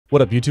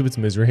What up YouTube, it's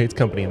Misery Hates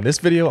Company. In this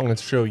video, I'm going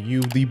to show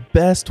you the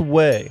best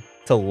way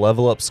to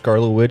level up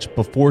Scarlet Witch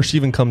before she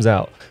even comes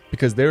out.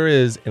 Because there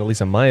is, at least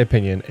in my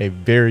opinion, a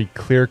very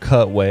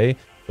clear-cut way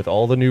with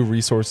all the new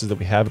resources that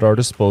we have at our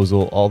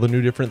disposal, all the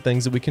new different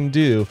things that we can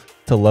do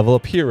to level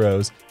up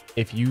heroes.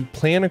 If you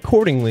plan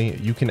accordingly,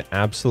 you can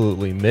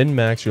absolutely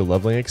min-max your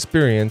leveling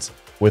experience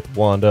with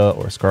Wanda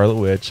or Scarlet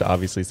Witch,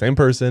 obviously same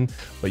person,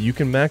 but you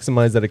can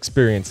maximize that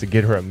experience to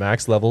get her at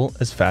max level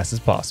as fast as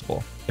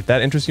possible. If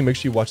that interests you, make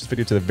sure you watch this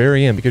video to the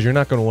very end because you're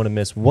not going to want to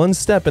miss one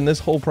step in this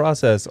whole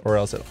process or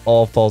else it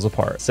all falls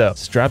apart. So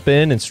strap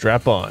in and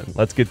strap on.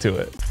 Let's get to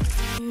it.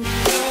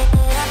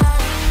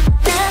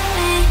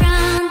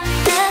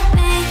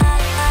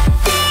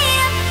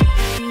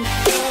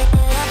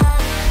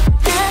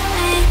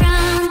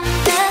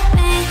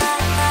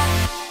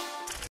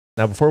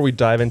 Now, before we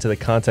dive into the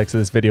context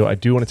of this video, I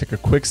do want to take a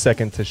quick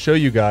second to show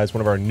you guys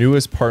one of our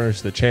newest partners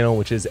to the channel,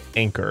 which is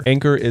Anker.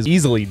 Anker is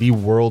easily the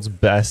world's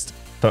best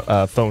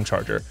phone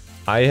charger.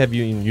 I have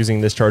been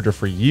using this charger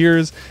for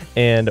years,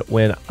 and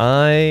when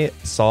I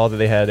saw that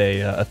they had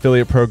a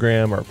affiliate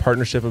program or a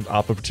partnership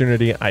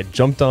opportunity, I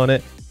jumped on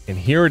it. And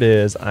here it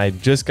is. I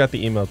just got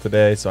the email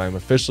today, so I'm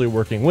officially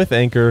working with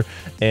Anker,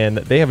 and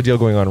they have a deal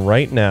going on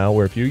right now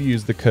where if you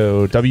use the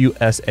code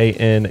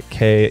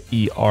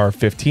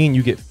WSANKER15,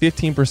 you get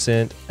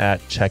 15% at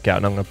checkout.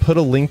 And I'm going to put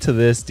a link to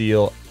this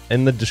deal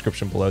in the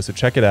description below, so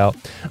check it out.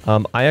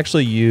 I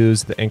actually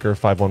use the Anker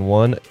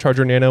 511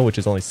 Charger Nano, which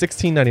is only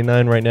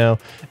 $16.99 right now,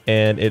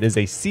 and it is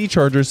a C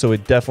charger, so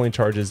it definitely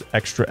charges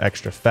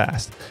extra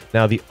fast.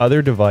 Now, the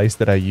other device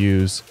that I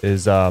use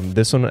is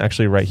this one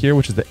actually right here,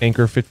 which is the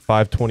Anker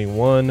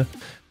 521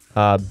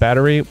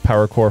 battery,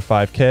 Power Core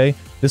 5K.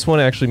 This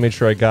one I actually made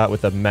sure I got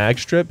with a mag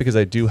strip because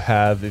I do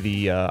have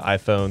the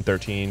iPhone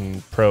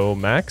 13 Pro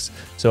Max.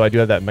 So I do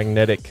have that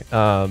magnetic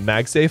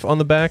MagSafe on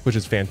the back, which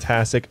is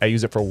fantastic. I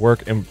use it for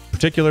work in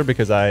particular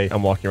because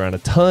I'm walking around a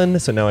ton.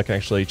 So now I can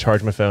actually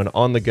charge my phone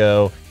on the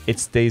go. It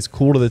stays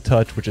cool to the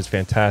touch, which is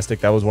fantastic.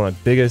 That was one of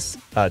the biggest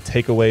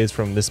takeaways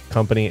from this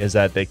company is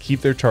that they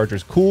keep their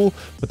chargers cool,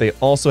 but they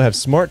also have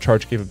smart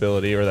charge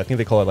capability, or I think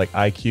they call it like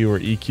IQ or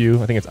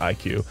EQ. I think it's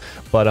IQ.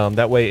 But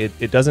that way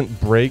it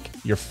doesn't break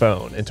your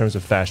phone in terms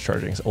of fast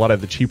charging. So a lot of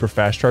the cheaper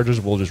fast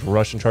chargers will just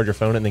rush and charge your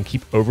phone and then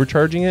keep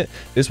overcharging it.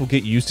 This will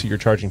get used to your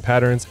charging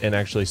patterns and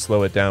actually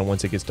slow it down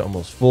once it gets to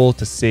almost full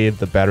to save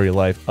the battery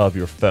life of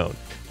your phone.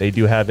 They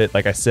do have it,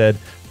 like I said,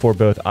 for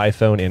both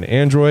iPhone and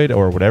Android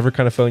or whatever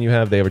kind of phone you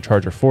have. They have a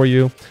charger for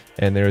you,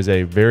 and there is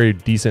a very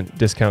decent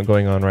discount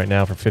going on right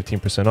now for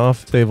 15%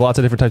 off. They have lots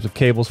of different types of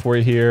cables for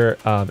you here,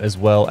 as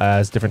well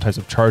as different types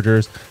of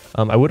chargers.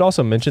 I would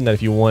also mention that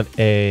if you want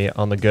a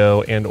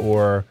on-the-go and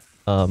or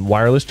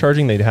wireless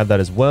charging, they have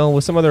that as well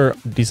with some other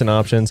decent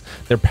options.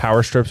 Their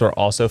power strips are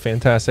also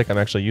fantastic. I'm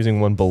actually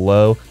using one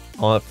below.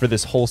 For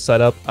this whole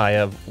setup, I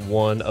have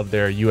one of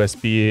their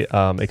USB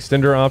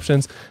extender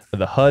options,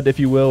 the HUD, if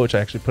you will, which I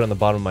actually put on the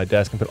bottom of my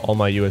desk and put all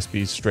my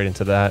USBs straight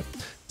into that.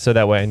 So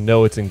that way I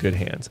know it's in good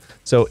hands.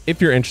 So if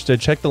you're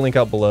interested, check the link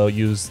out below,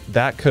 use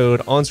that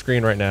code on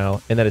screen right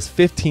now, and that is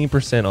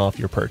 15% off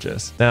your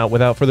purchase. Now,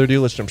 without further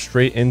ado, let's jump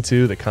straight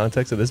into the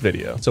context of this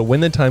video. So when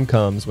the time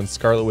comes, when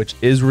Scarlet Witch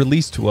is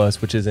released to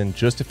us, which is in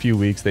just a few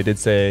weeks, they did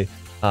say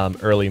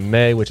early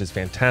May, which is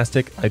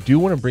fantastic. I do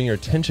want to bring your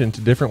attention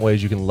to different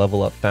ways you can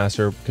level up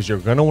faster because you're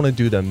going to want to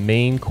do the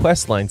main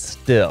quest line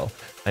still.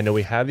 I know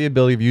we have the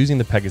ability of using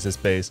the Pegasus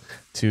base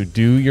to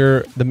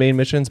do the main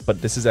missions,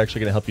 but this is actually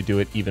going to help you do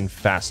it even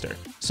faster.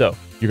 So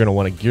you're going to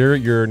want to gear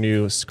your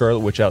new Scarlet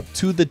Witch out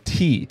to the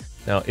T.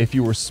 Now, if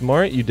you were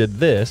smart, you did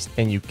this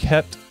and you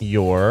kept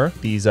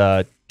these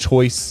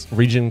choice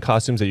region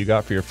costumes that you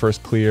got for your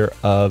first clear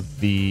of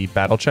the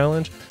battle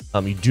challenge.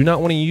 You do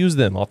not want to use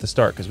them off the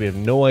start because we have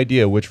no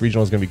idea which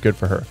regional is going to be good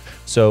for her.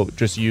 So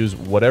just use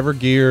whatever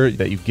gear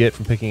that you get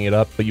from picking it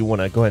up, but you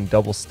want to go ahead and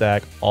double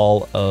stack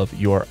all of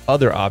your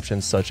other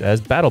options such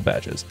as battle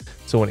badges.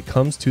 So when it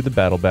comes to the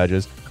battle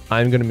badges,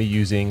 I'm going to be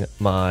using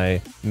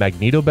my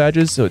Magneto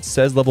badges. So it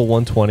says level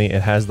 120.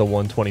 It has the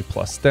 120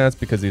 plus stats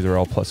because these are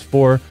all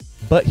 +4.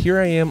 But here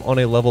I am on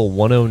a level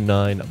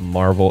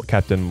 109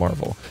 Captain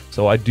Marvel.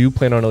 So I do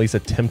plan on at least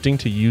attempting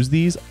to use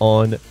these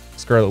on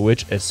Scarlet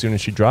Witch as soon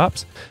as she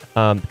drops,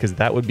 because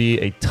that would be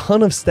a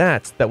ton of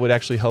stats that would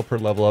actually help her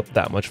level up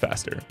that much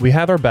faster. We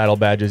have our battle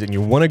badges, and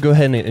you want to go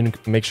ahead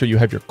and make sure you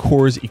have your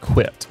cores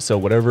equipped. So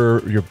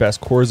whatever your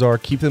best cores are,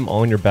 keep them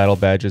on your battle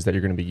badges that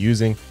you're going to be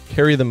using,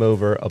 carry them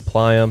over,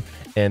 apply them.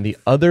 And the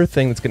other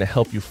thing that's going to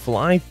help you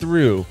fly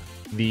through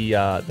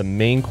the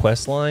main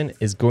quest line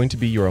is going to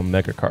be your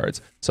Omega cards.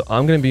 So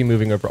I'm going to be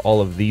moving over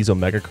all of these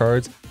Omega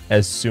cards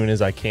as soon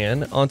as I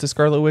can onto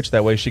Scarlet Witch.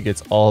 That way she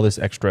gets all this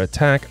extra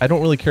attack. I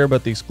don't really care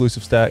about the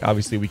exclusive stat.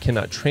 Obviously, we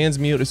cannot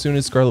transmute as soon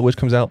as Scarlet Witch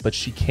comes out, but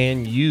she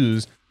can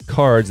use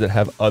cards that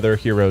have other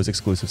heroes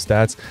exclusive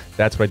stats.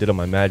 That's what I did on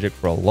my Magic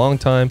for a long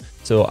time,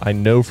 so I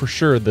know for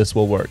sure this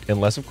will work,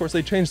 unless of course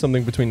they change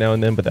something between now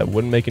and then, but that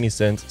wouldn't make any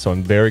sense, so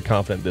I'm very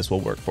confident this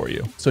will work for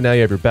you. So now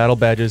you have your battle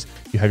badges,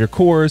 you have your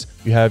cores,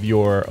 you have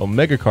your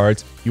Omega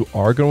cards. You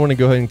are going to want to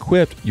go ahead and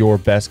equip your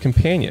best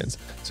companions,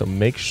 so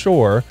make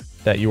sure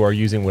that you are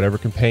using whatever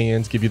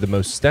companions give you the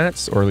most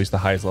stats, or at least the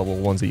highest level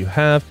ones that you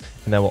have,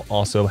 and that will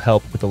also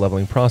help with the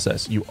leveling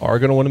process. You are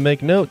going to want to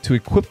make note to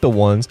equip the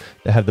ones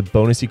that have the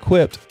bonus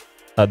equipped,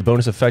 the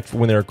bonus effect for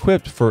when they're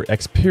equipped for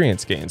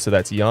experience gain. So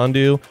that's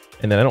Yondu,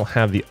 and then I don't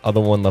have the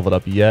other one leveled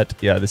up yet.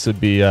 Yeah, this would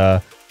be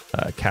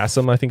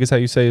Kasim, I think is how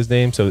you say his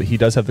name. So he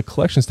does have the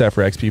collection stat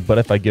for XP, but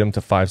if I get him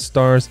to 5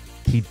 stars,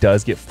 he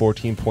does get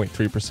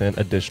 14.3%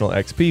 additional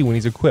XP when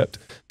he's equipped.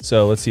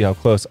 So let's see how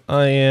close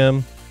I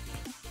am.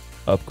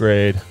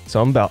 Upgrade. So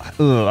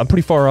I'm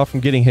pretty far off from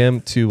getting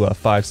him to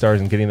 5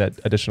 stars and getting that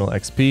additional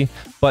XP.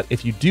 But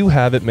if you do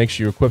have it, make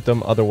sure you equip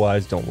them.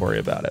 Otherwise, don't worry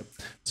about it.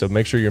 So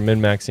make sure you're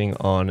min-maxing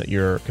on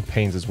your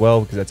companions as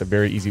well, because that's a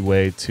very easy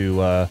way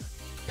to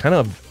kind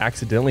of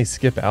accidentally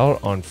skip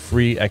out on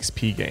free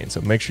XP gain.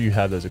 So make sure you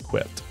have those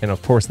equipped. And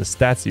of course, the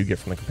stats that you get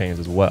from the companions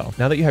as well.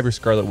 Now that you have your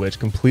Scarlet Witch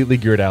completely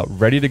geared out,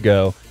 ready to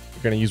go,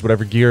 you're going to use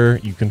whatever gear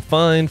you can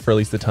find for at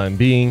least the time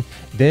being.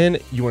 Then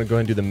you want to go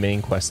ahead and do the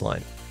main quest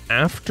line.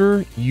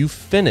 After you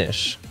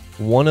finish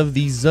one of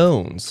these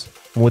zones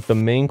with the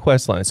main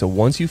quest line, so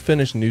once you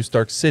finish New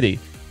Stark City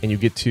and you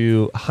get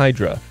to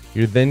Hydra,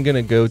 you're then going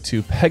to go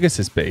to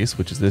Pegasus Base,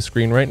 which is this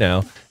screen right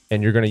now,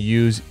 and you're going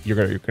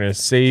to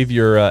save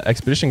your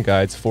expedition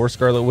guides for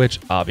Scarlet Witch,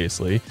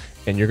 obviously,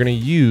 and you're going to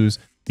use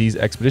these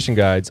expedition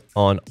guides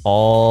on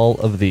all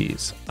of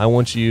these. I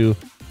want you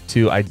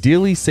to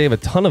ideally save a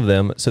ton of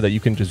them so that you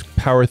can just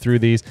power through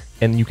these,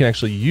 and you can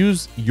actually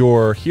use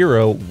your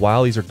hero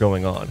while these are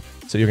going on.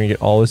 So you're gonna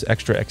get all this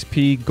extra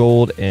XP,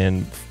 gold,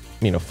 and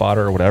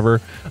fodder or whatever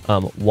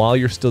while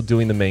you're still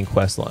doing the main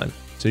quest line.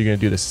 So you're gonna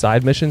do the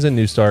side missions in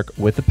New Stark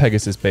with the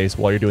Pegasus base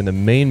while you're doing the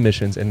main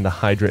missions in the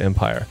Hydra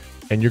Empire.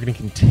 And you're gonna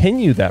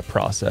continue that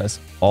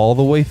process all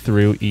the way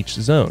through each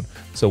zone.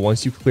 So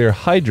once you clear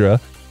Hydra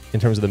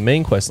in terms of the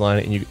main quest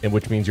line,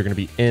 which means you're gonna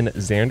be in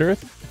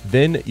Xanderth,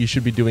 then you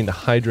should be doing the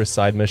Hydra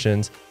side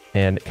missions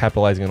and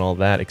capitalizing on all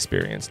that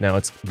experience. Now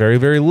it's very,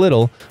 very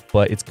little,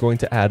 but it's going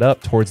to add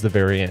up towards the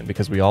very end,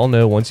 because we all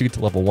know once you get to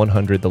level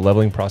 100, the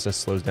leveling process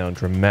slows down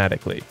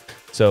dramatically.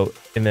 So,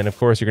 and then of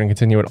course you're going to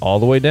continue it all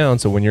the way down.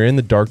 So when you're in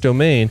the Dark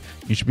Domain,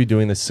 you should be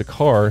doing the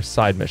Sakaar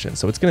side mission.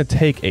 So it's going to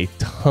take a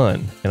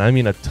ton, and I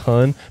mean a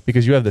ton,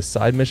 because you have the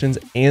side missions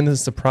and the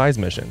surprise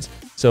missions.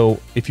 So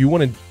if you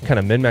want to kind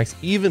of min-max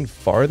even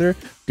farther,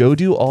 go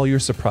do all your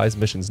surprise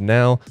missions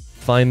now,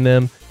 find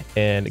them,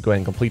 and go ahead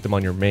and complete them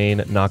on your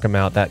main, knock them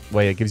out. That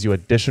way it gives you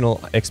additional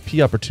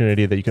XP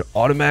opportunity that you can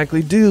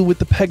automatically do with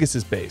the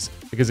Pegasus base.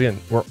 Because again,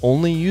 we're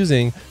only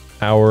using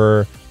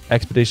our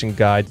expedition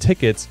guide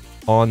tickets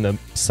on the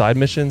side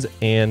missions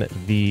and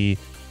the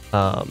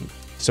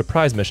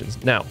surprise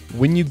missions. Now,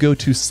 when you go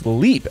to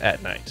sleep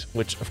at night,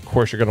 which of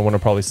course you're going to want to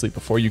probably sleep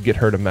before you get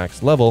her to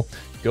max level,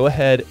 go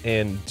ahead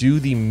and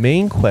do the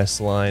main quest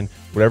line,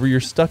 whatever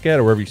you're stuck at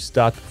or wherever you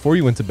stopped before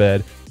you went to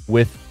bed,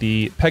 with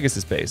the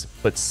Pegasus base,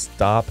 but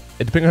stop,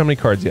 depending on how many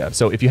cards you have.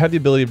 So if you have the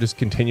ability of just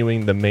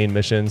continuing the main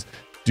missions,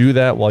 do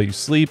that while you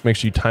sleep. Make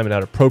sure you time it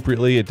out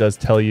appropriately. It does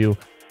tell you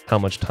how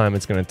much time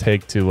it's going to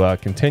take to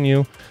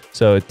continue.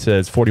 So it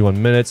says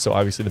 41 minutes. So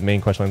obviously the main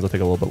quest lines will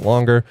take a little bit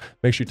longer.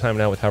 Make sure you time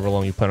it out with however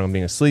long you plan on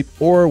being asleep,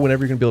 or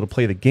whenever you're going to be able to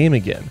play the game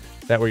again.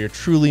 That way you're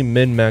truly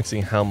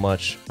min-maxing how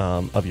much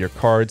of your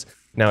cards.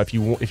 Now, if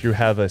you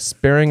have a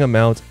sparing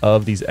amount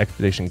of these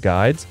expedition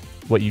guides,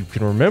 what you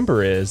can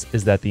remember is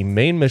that the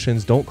main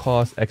missions don't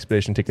cost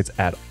expedition tickets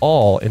at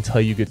all until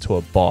you get to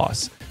a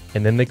boss,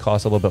 and then they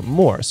cost a little bit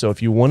more. So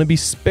if you want to be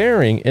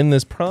sparing in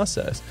this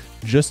process,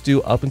 just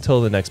do up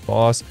until the next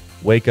boss,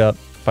 wake up,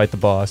 fight the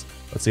boss.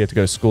 Let's say you have to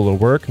go to school or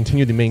work,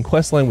 continue the main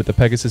quest line with the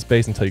Pegasus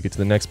base until you get to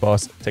the next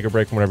boss, take a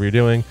break from whatever you're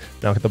doing,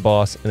 knock at the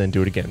boss, and then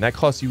do it again. That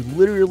costs you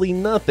literally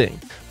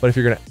nothing. But if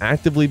you're going to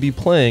actively be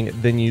playing,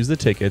 then use the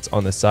tickets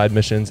on the side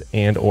missions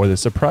and or the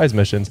surprise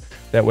missions.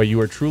 That way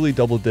you are truly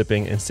double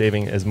dipping and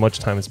saving as much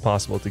time as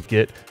possible to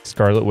get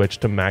Scarlet Witch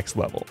to max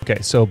level.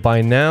 Okay, so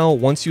by now,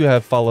 once you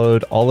have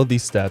followed all of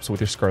these steps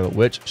with your Scarlet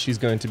Witch, she's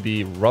going to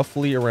be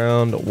roughly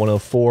around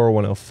 104,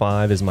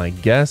 105 is my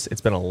guess.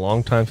 It's been a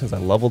long time since I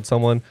leveled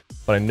someone,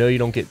 but I know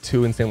you don't get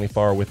too insanely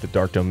far with the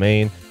Dark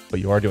Domain, but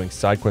you are doing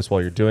side quests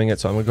while you're doing it.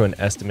 So I'm going to go ahead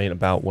and estimate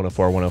about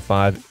 104,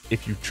 105.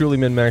 If you truly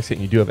min-max it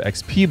and you do have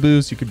XP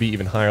boost, you could be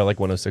even higher,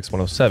 like 106,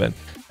 107.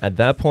 At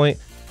that point,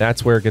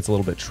 that's where it gets a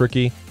little bit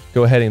tricky.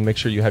 Go ahead and make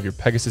sure you have your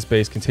Pegasus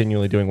base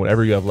continually doing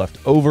whatever you have left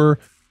over.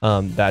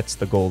 That's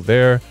the goal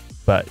there.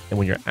 But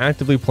when you're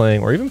actively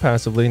playing, or even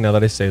passively, now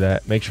that I say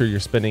that, make sure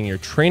you're spending your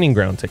training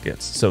ground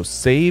tickets. So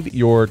save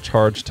your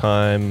charge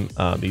time,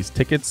 these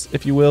tickets,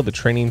 if you will, the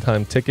training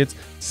time tickets,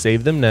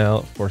 save them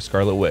now for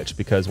Scarlet Witch,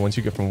 because once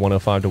you get from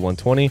 105 to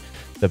 120,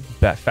 the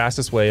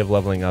fastest way of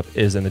leveling up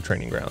is in the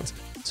training grounds.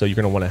 So you're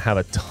going to want to have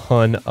a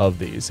ton of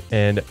these.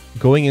 And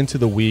going into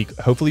the week,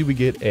 hopefully we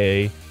get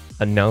a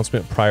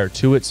announcement prior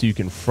to it so you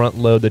can front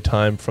load the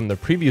time from the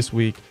previous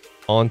week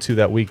onto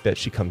that week that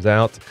she comes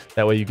out.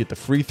 That way you get the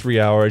free 3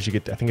 hours. You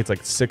get, I think it's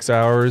like 6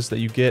 hours that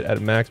you get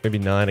at max, maybe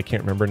 9, I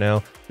can't remember now.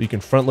 But you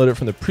can front load it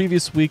from the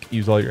previous week,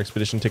 use all your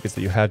expedition tickets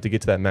that you have to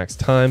get to that max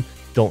time.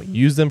 Don't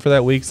use them for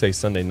that week, say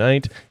Sunday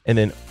night. And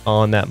then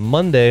on that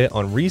Monday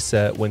on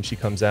reset, when she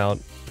comes out,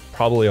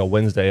 probably a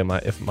Wednesday,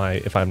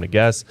 if I'm to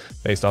guess,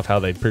 based off how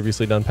they've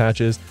previously done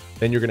patches,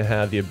 then you're going to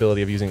have the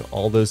ability of using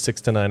all those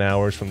 6 to 9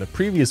 hours from the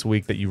previous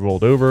week that you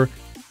rolled over,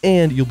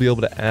 and you'll be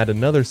able to add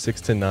another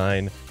 6 to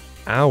 9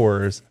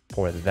 hours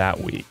for that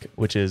week,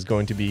 which is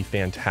going to be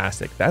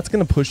fantastic. That's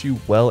going to push you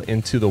well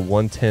into the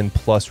 110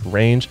 plus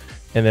range.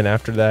 And then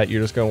after that,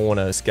 you're just going to want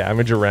to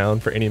scavenge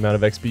around for any amount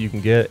of XP you can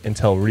get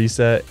until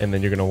reset. And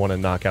then you're going to want to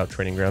knock out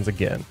training grounds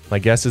again. My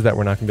guess is that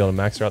we're not going to be able to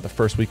max her out the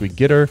first week we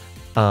get her.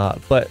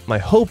 But my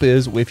hope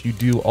is if you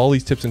do all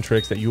these tips and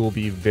tricks that you will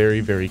be very,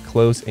 very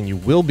close and you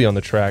will be on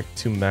the track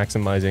to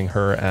maximizing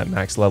her at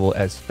max level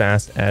as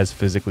fast as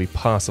physically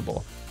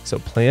possible. So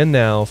plan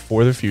now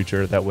for the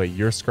future. That way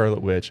your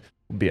Scarlet Witch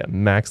will be at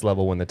max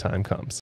level when the time comes.